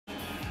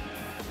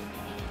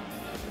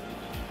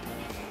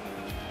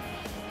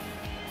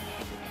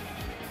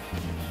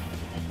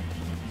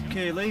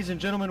Okay, ladies and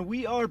gentlemen,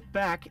 we are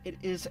back. It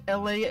is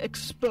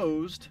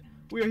LAXposed.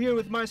 We are here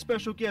with my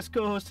special guest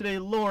co-host today,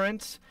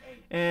 Lawrence,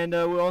 and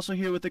we're also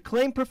here with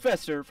acclaimed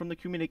professor from the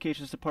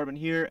Communications Department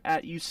here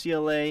at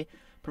UCLA,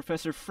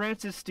 Professor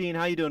Francis Steen.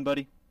 How you doing,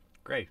 buddy?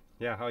 Great.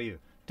 Yeah, how are you?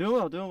 Doing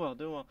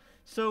well.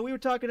 So we were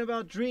talking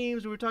about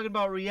dreams, we were talking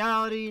about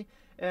reality,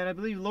 and I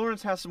believe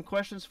Lawrence has some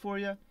questions for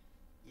you.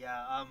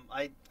 Yeah,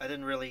 I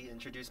didn't really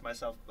introduce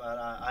myself, but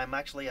I'm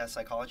actually a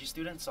psychology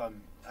student, so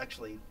I'm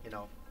actually,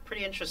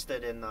 pretty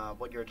interested in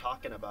what you're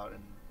talking about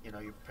and,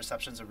 your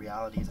perceptions of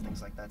realities and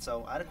things like that.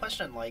 So I had a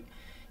question,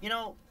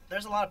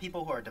 there's a lot of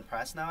people who are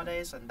depressed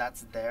nowadays, and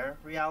that's their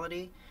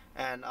reality.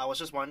 And I was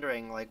just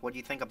wondering, what do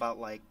you think about,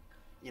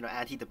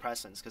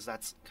 antidepressants? Because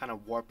that's kind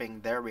of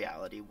warping their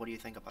reality. What do you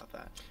think about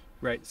that?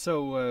 Right.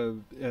 So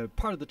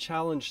part of the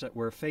challenge that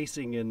we're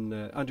facing in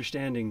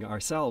understanding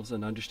ourselves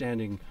and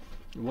understanding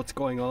what's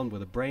going on with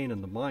the brain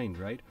and the mind,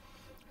 right,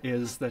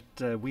 is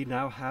that we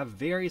now have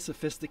very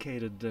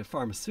sophisticated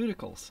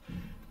pharmaceuticals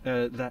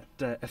that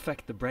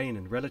affect the brain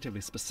in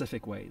relatively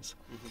specific ways.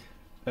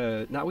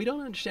 Now, we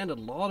don't understand a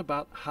lot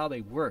about how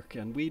they work,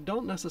 and we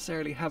don't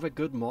necessarily have a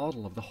good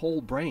model of the whole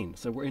brain.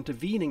 So we're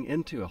intervening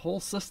into a whole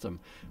system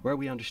where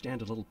we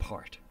understand a little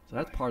part. So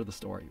that's part of the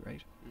story,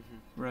 right?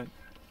 Right.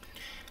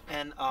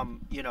 And,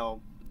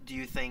 do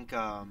you think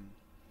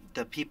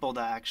the people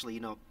that actually,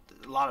 a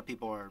lot of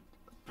people are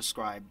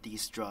prescribed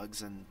these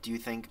drugs, and do you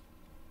think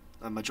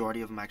a majority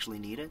of them actually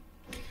need it?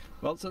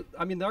 Well, so,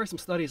 there are some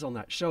studies on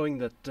that showing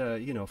that,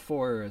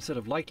 for sort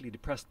of lightly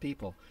depressed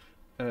people,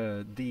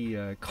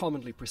 the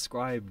commonly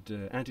prescribed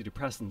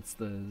antidepressants,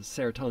 the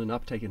serotonin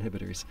uptake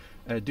inhibitors,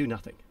 do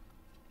nothing.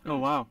 Oh,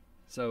 wow.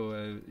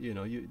 So,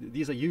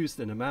 these are used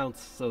in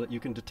amounts so that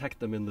you can detect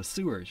them in the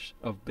sewers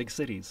of big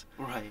cities.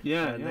 Right.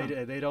 Yeah.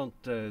 They don't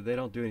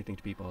do anything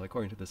to people,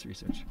 according to this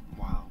research.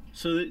 Wow.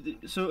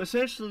 So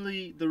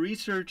essentially, the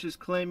research is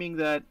claiming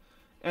that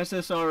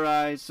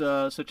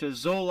SSRIs, such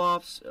as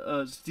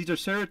Zolofts, these are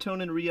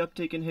serotonin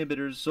reuptake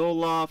inhibitors,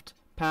 Zoloft,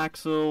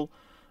 Paxil,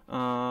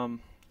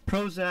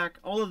 Prozac,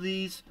 all of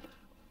these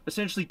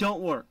essentially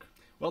don't work.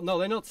 Well, no,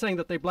 they're not saying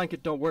that they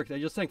blanket don't work. They're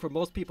just saying for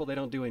most people they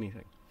don't do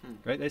anything.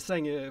 Right? They're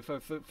saying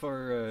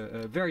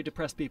for very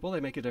depressed people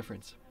they make a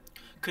difference.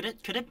 Could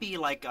it be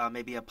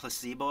maybe a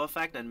placebo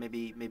effect, and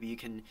maybe you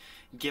can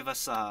give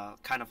us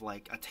kind of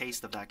like a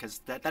taste of that, because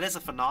that is a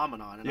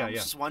phenomenon, and I'm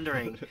just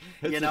wondering,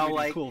 it's a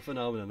really cool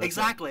phenomenon.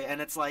 Exactly,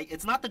 and it's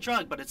it's not the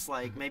drug, but it's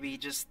maybe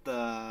just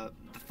the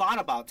thought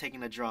about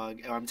taking a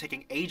drug, or I'm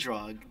taking a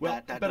drug.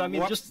 Well,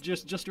 but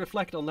just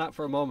reflect on that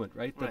for a moment,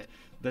 right?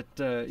 That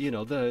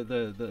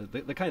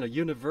the kind of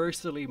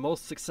universally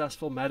most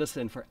successful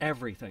medicine for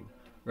everything,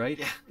 right,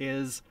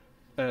 is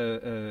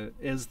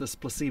this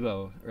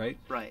placebo, right?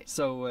 Right.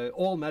 So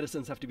all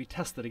medicines have to be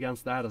tested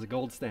against that as a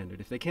gold standard.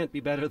 If they can't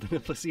be better than a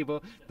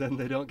placebo, then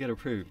they don't get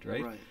approved,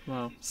 right? Right.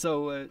 Wow.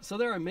 So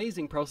there are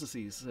amazing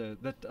processes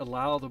that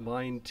allow the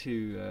mind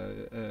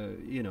to,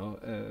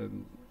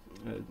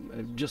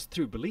 just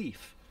through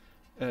belief,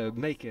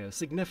 make a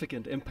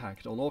significant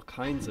impact on all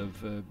kinds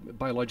of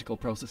biological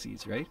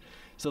processes, right?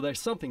 So there's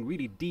something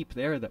really deep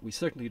there that we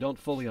certainly don't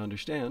fully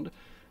understand.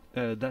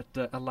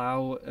 That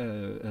allow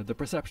the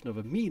perception of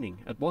a meaning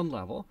at one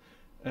level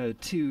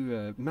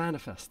to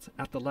manifest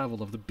at the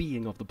level of the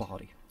being of the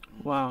body.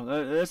 Wow,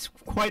 that's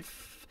quite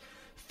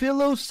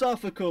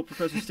philosophical,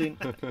 Professor Steen.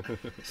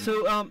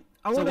 So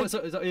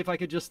if I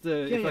could just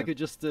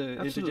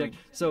interject.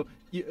 So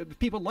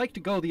people like to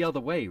go the other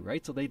way,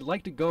 right? So they'd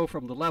like to go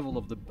from the level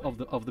of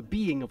the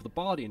being of the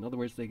body. In other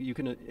words, you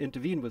can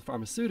intervene with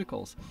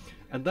pharmaceuticals,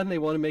 and then they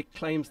want to make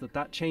claims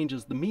that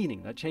changes the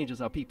meaning, that changes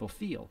how people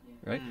feel,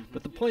 right?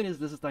 But the point is,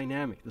 this is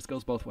dynamic. This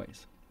goes both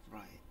ways.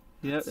 Right.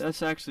 Yeah,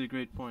 that's actually a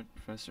great point,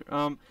 Professor.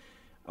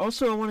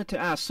 Also, I wanted to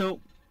ask.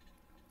 So,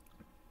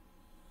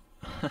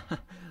 a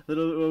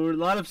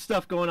lot of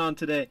stuff going on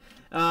today.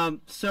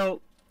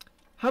 So,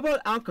 how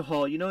about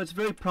alcohol? It's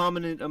very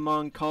prominent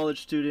among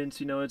college students.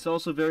 It's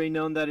also very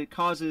known that it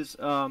causes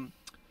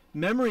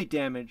memory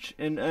damage,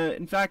 and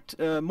in fact,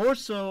 more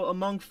so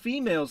among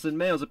females than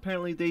males.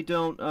 Apparently, they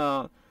don't.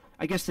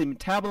 I guess they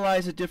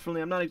metabolize it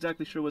differently. I'm not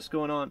exactly sure what's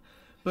going on.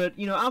 But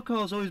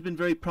alcohol has always been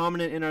very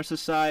prominent in our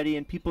society,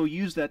 and people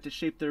use that to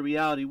shape their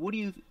reality. What do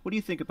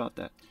you think about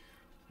that?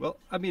 Well,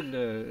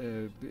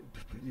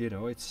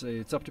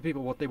 it's up to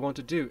people what they want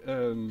to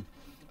do.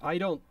 I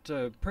don't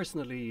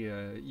personally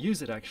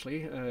use it,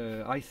 actually.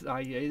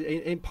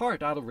 In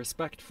part out of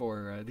respect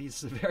for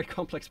these very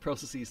complex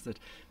processes that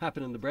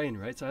happen in the brain,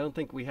 right? So I don't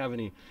think we have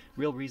any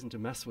real reason to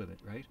mess with it,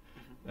 right?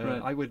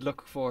 Right. I would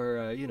look for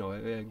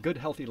a good,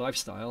 healthy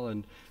lifestyle,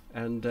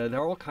 and there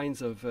are all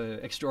kinds of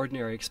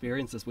extraordinary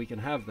experiences we can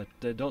have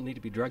that don't need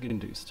to be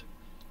drug-induced.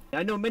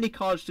 I know many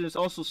college students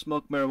also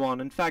smoke marijuana.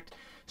 In fact,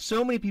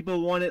 so many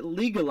people want it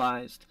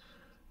legalized.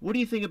 What do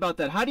you think about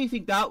that? How do you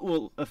think that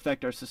will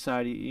affect our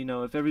society,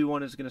 if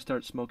everyone is going to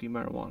start smoking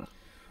marijuana?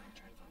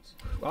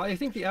 Well, I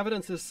think the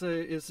evidence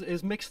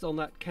is mixed on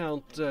that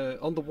count.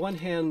 On the one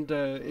hand,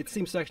 it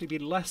seems to actually be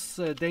less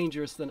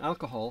dangerous than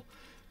alcohol.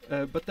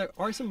 But there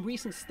are some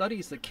recent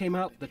studies that came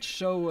out that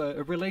show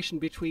a relation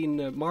between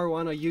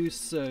marijuana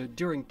use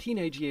during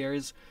teenage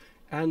years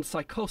and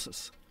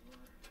psychosis,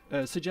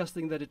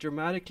 suggesting that it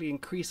dramatically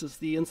increases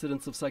the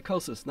incidence of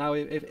psychosis. Now,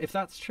 if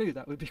that's true,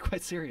 that would be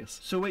quite serious.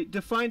 So wait,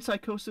 define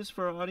psychosis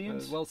for our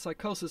audience. Well,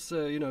 psychosis,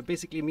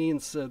 basically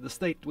means the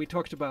state we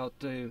talked about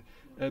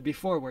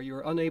before, where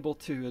you're unable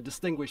to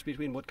distinguish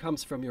between what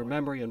comes from your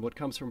memory and what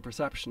comes from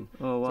perception.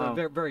 Oh wow! So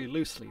very, very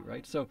loosely,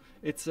 right? So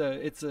it's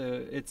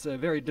a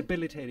very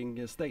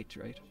debilitating state,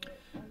 right?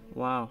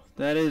 Wow,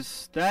 that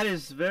is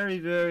very,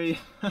 very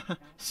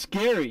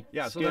scary.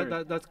 Yeah, scary.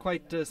 So that's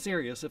quite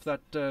serious if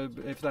that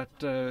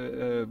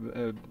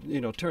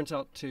turns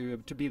out to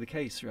be the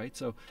case, right?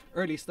 So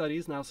early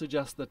studies now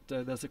suggest that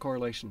there's a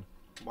correlation.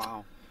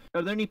 Wow.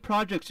 Are there any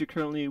projects you're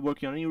currently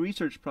working on? Any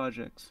research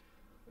projects?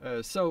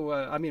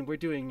 We're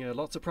doing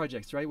lots of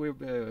projects, right?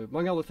 We're,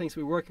 among other things,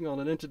 we're working on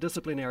an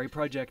interdisciplinary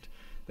project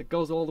that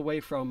goes all the way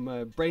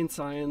from brain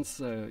science,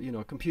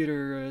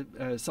 computer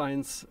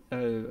science,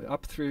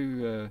 up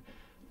through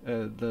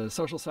the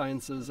social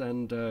sciences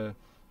and the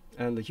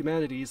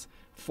humanities,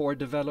 for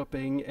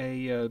developing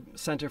a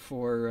center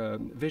for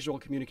visual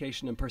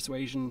communication and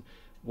persuasion.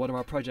 One of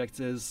our projects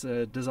is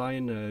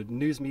design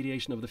news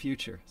mediation of the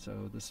future.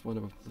 So this is one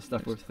of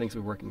the things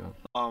we're working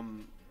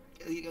on.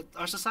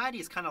 Our society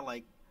is kind of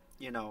like,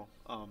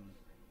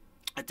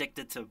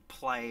 addicted to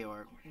play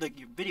or like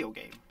video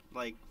game.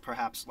 Like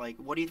perhaps, like,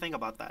 what do you think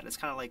about that? It's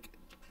kind of like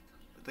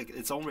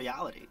its own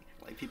reality.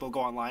 Like people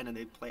go online and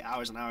they play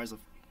hours and hours of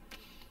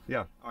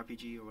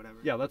RPG or whatever.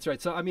 Yeah, that's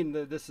right. So I mean,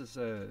 this is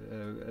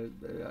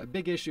a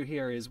big issue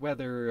here is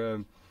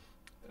whether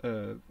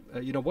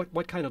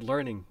what kind of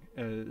learning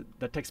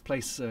that takes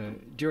place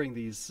during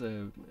these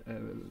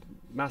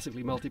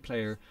massively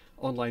multiplayer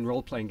online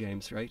role-playing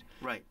games, right?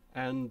 Right.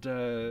 And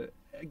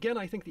again,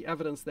 I think the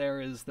evidence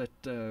there is that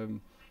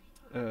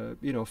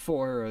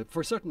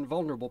for certain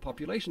vulnerable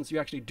populations, you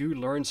actually do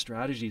learn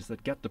strategies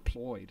that get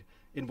deployed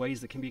in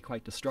ways that can be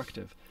quite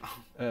destructive.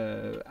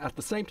 At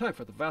the same time,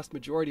 for the vast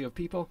majority of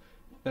people,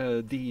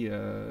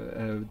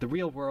 the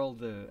real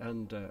world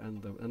and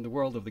the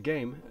world of the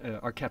game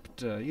are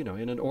kept in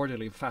an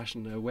orderly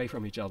fashion away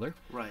from each other.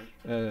 Right.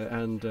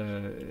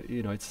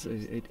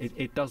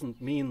 It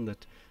doesn't mean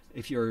that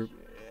if you're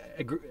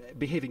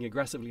behaving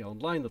aggressively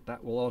online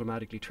that will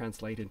automatically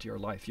translate into your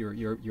life.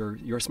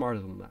 You're smarter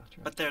than that.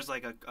 Right? But there's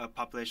like a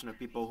population of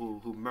people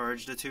who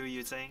merge the two,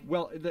 you're saying?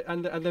 Well,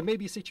 and there may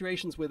be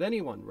situations with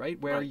anyone, right,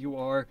 where you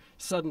are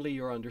suddenly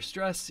you're under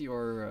stress.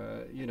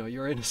 You're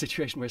in a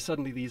situation where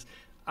suddenly these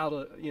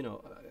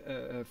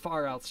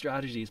far out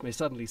strategies may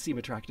suddenly seem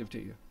attractive to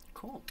you.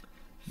 Cool.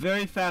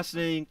 Very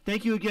fascinating.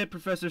 Thank you again,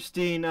 Professor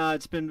Steen.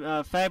 It's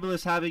been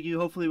fabulous having you.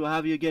 Hopefully we'll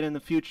have you again in the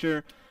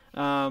future.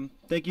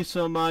 Thank you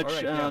so much.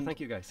 All right, thank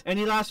you, guys.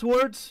 Any last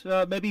words?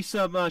 Maybe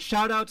some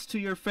shout-outs to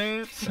your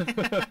fans?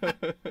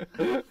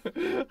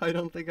 I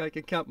don't think I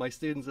can count my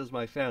students as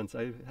my fans.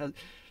 I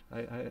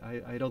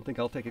don't think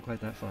I'll take it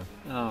quite that far.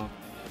 Oh.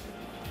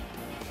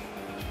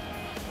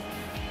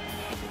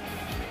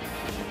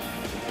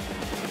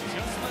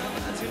 Just my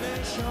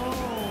imagination,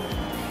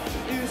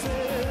 is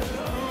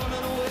it